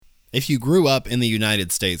If you grew up in the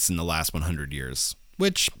United States in the last 100 years,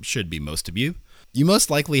 which should be most of you, you most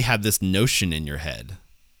likely have this notion in your head.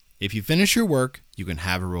 If you finish your work, you can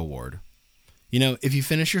have a reward. If you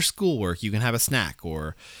finish your schoolwork, you can have a snack,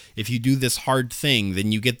 or if you do this hard thing,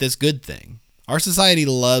 then you get this good thing. Our society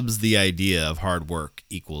loves the idea of hard work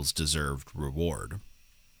equals deserved reward.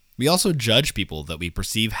 We also judge people that we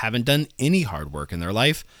perceive haven't done any hard work in their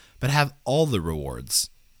life, but have all the rewards.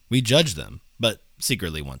 We judge them, but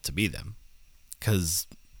secretly want to be them. Because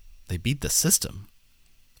they beat the system.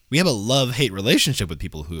 We have a love-hate relationship with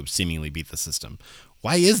people who have seemingly beat the system.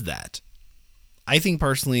 Why is that? I think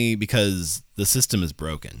personally because the system is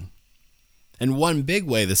broken. And one big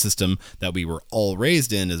way the system that we were all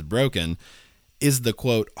raised in is broken is the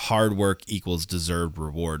quote, hard work equals deserved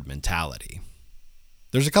reward mentality.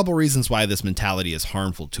 There's a couple reasons why this mentality is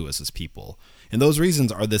harmful to us as people. And those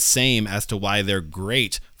reasons are the same as to why they're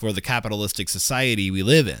great for the capitalistic society we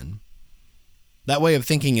live in. That way of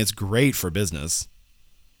thinking is great for business.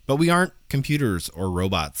 But we aren't computers or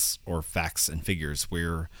robots or facts and figures.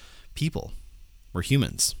 We're people. We're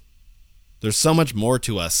humans. There's so much more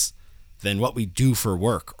to us than what we do for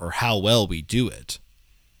work or how well we do it.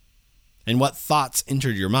 And what thoughts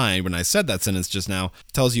entered your mind when I said that sentence just now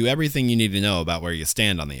tells you everything you need to know about where you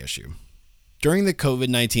stand on the issue. During the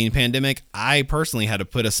COVID-19 pandemic, I personally had to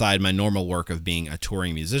put aside my normal work of being a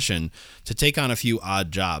touring musician to take on a few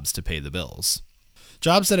odd jobs to pay the bills.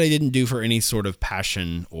 Jobs that I didn't do for any sort of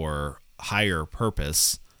passion or higher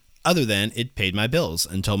purpose, other than it paid my bills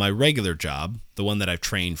until my regular job, the one that I've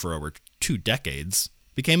trained for over 2 decades,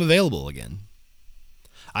 became available again.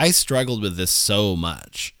 I struggled with this so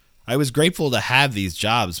much. I was grateful to have these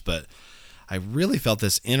jobs, but I really felt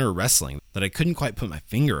this inner wrestling that I couldn't quite put my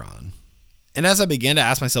finger on. And as I began to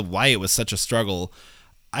ask myself why it was such a struggle,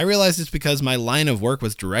 I realized it's because my line of work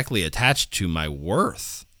was directly attached to my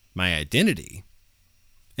worth, my identity.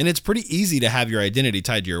 And it's pretty easy to have your identity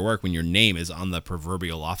tied to your work when your name is on the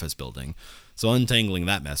proverbial office building. So untangling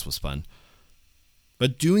that mess was fun.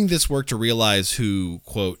 But doing this work to realize who,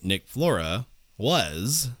 quote, Nick Flora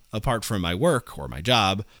was, apart from my work or my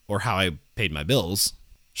job or how I paid my bills,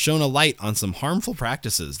 shone a light on some harmful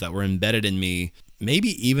practices that were embedded in me, maybe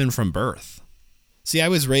even from birth. See, I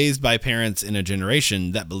was raised by parents in a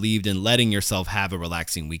generation that believed in letting yourself have a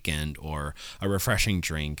relaxing weekend or a refreshing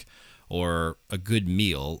drink or a good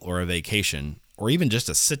meal or a vacation or even just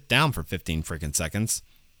to sit down for 15 freaking seconds,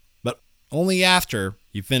 but only after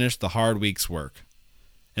you finished the hard week's work.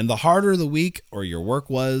 And the harder the week or your work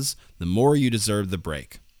was, the more you deserved the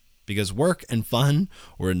break, because work and fun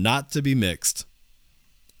were not to be mixed.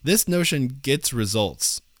 This notion gets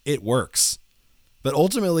results. It works. But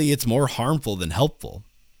ultimately, it's more harmful than helpful.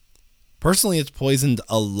 Personally, it's poisoned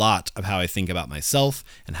a lot of how I think about myself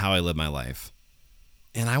and how I live my life.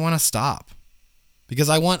 And I want to stop because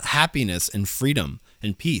I want happiness and freedom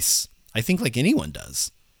and peace. I think like anyone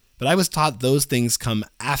does. But I was taught those things come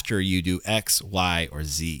after you do X, Y, or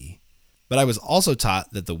Z. But I was also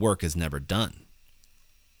taught that the work is never done.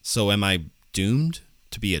 So am I doomed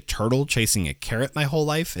to be a turtle chasing a carrot my whole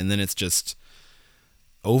life and then it's just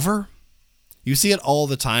over? You see it all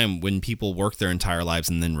the time when people work their entire lives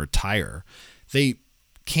and then retire. They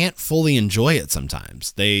can't fully enjoy it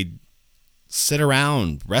sometimes. They sit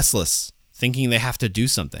around restless, thinking they have to do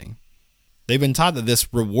something. They've been taught that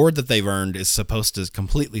this reward that they've earned is supposed to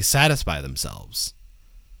completely satisfy themselves.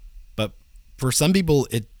 But for some people,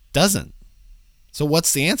 it doesn't. So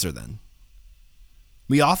what's the answer then?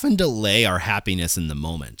 We often delay our happiness in the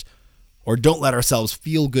moment, or don't let ourselves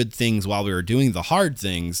feel good things while we are doing the hard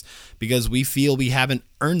things because we feel we haven't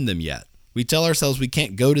earned them yet. We tell ourselves we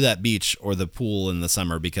can't go to that beach or the pool in the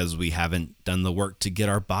summer because we haven't done the work to get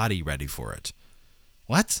our body ready for it.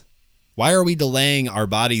 What? Why are we delaying our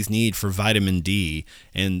body's need for vitamin D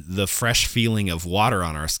and the fresh feeling of water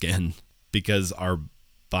on our skin because our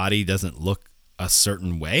body doesn't look a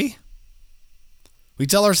certain way? We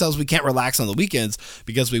tell ourselves we can't relax on the weekends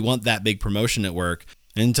because we want that big promotion at work,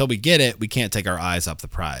 and until we get it, we can't take our eyes off the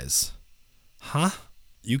prize. Huh?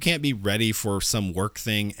 You can't be ready for some work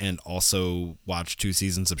thing and also watch 2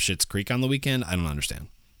 seasons of Schitt's Creek on the weekend? I don't understand.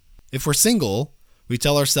 If we're single, we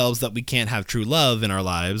tell ourselves that we can't have true love in our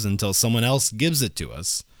lives until someone else gives it to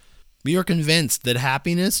us. We are convinced that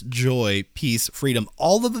happiness, joy, peace, freedom,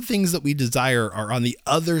 all of the things that we desire are on the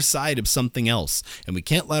other side of something else, and we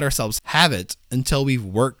can't let ourselves have it until we've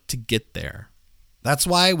worked to get there. That's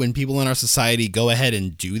why when people in our society go ahead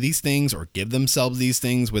and do these things or give themselves these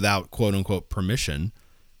things without quote-unquote permission,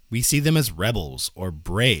 we see them as rebels or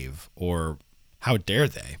brave or how dare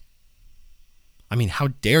they? I mean, how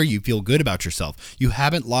dare you feel good about yourself? You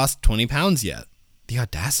haven't lost 20 pounds yet. The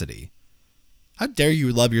audacity. How dare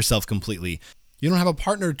you love yourself completely? You don't have a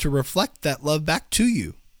partner to reflect that love back to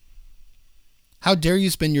you. How dare you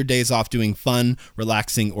spend your days off doing fun,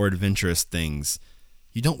 relaxing, or adventurous things?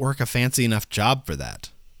 You don't work a fancy enough job for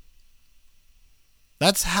that.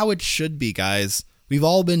 That's how it should be, guys. We've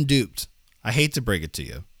all been duped. I hate to break it to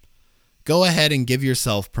you. Go ahead and give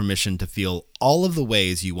yourself permission to feel all of the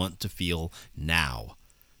ways you want to feel now,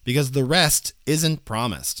 because the rest isn't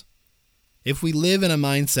promised. If we live in a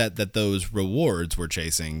mindset that those rewards we're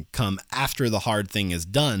chasing come after the hard thing is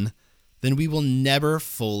done, then we will never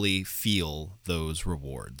fully feel those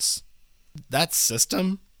rewards. That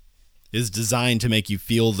system is designed to make you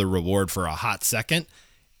feel the reward for a hot second,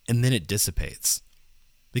 and then it dissipates.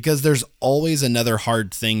 Because there's always another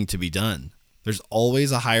hard thing to be done. There's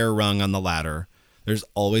always a higher rung on the ladder. There's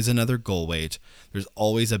always another goal weight. There's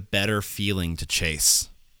always a better feeling to chase.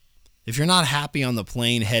 If you're not happy on the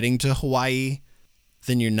plane heading to Hawaii,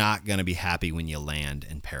 then you're not going to be happy when you land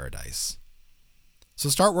in paradise. So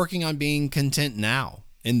start working on being content now,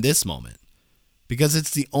 in this moment, because it's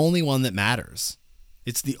the only one that matters.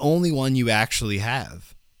 It's the only one you actually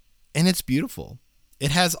have. And it's beautiful. It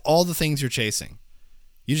has all the things you're chasing.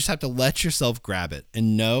 You just have to let yourself grab it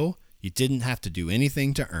and know you didn't have to do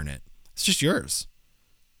anything to earn it. It's just yours.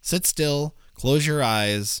 Sit still, close your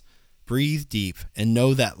eyes, breathe deep, and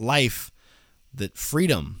know that life, that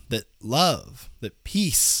freedom, that love, that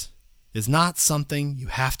peace is not something you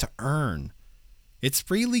have to earn. It's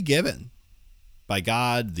freely given by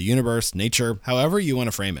God, the universe, nature, however you want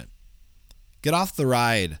to frame it. Get off the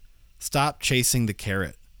ride. Stop chasing the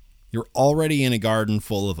carrot. You're already in a garden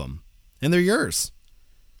full of them, and they're yours.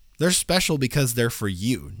 They're special because they're for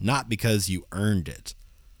you, not because you earned it.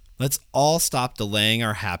 Let's all stop delaying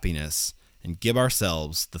our happiness and give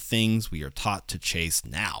ourselves the things we are taught to chase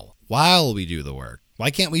now while we do the work. Why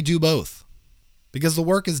can't we do both? Because the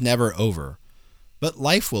work is never over, but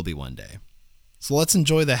life will be one day. So let's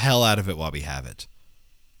enjoy the hell out of it while we have it.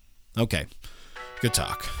 Okay, good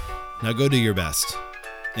talk. Now go do your best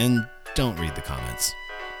and don't read the comments.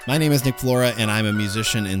 My name is Nick Flora, and I'm a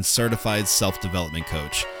musician and certified self-development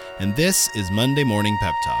coach. And this is Monday Morning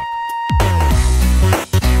Pep Talk.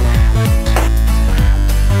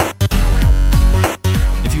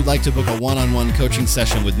 If you'd like to book a one-on-one coaching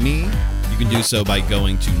session with me, you can do so by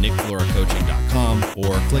going to nickfloracoaching.com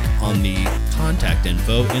or click on the contact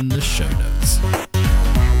info in the show notes.